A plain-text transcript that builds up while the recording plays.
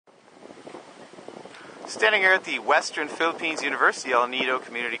Standing here at the Western Philippines University, El Nido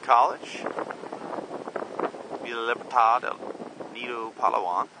Community College. Villa Libertad, El Nido,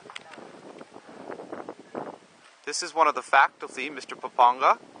 Palawan. This is one of the faculty, Mr.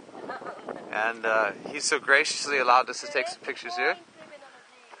 Paponga, and he's so graciously allowed us to take some pictures here.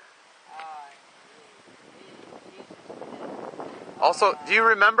 Also, do you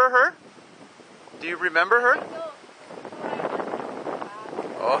remember her? Do you remember her?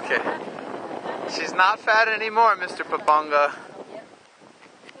 Okay. She's not fat anymore, Mr. Paponga.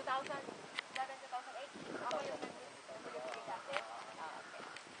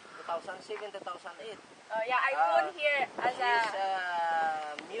 2007, 2008. Yeah, I won here as she's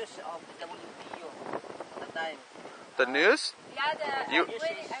muse of the WPU at the time. The news? Yeah, You- I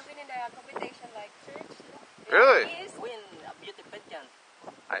win in the competition like church. Really? Win a beauty pageant.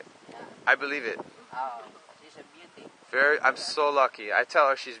 I believe it. Oh, she's a beauty. I'm so lucky. I tell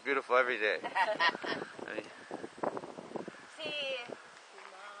her she's beautiful every day. Si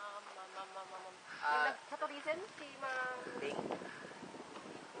Ma'am Catholicen, si Ma'am Ding.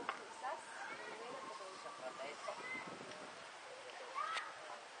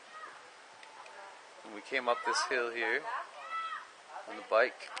 We came up this hill here on the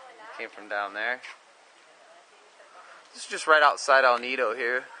bike. We came from down there. This is just right outside El Nido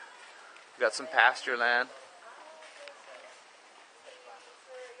here. We got some pasture land.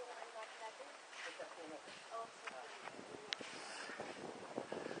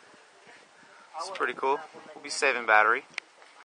 It's pretty cool. We'll be saving battery.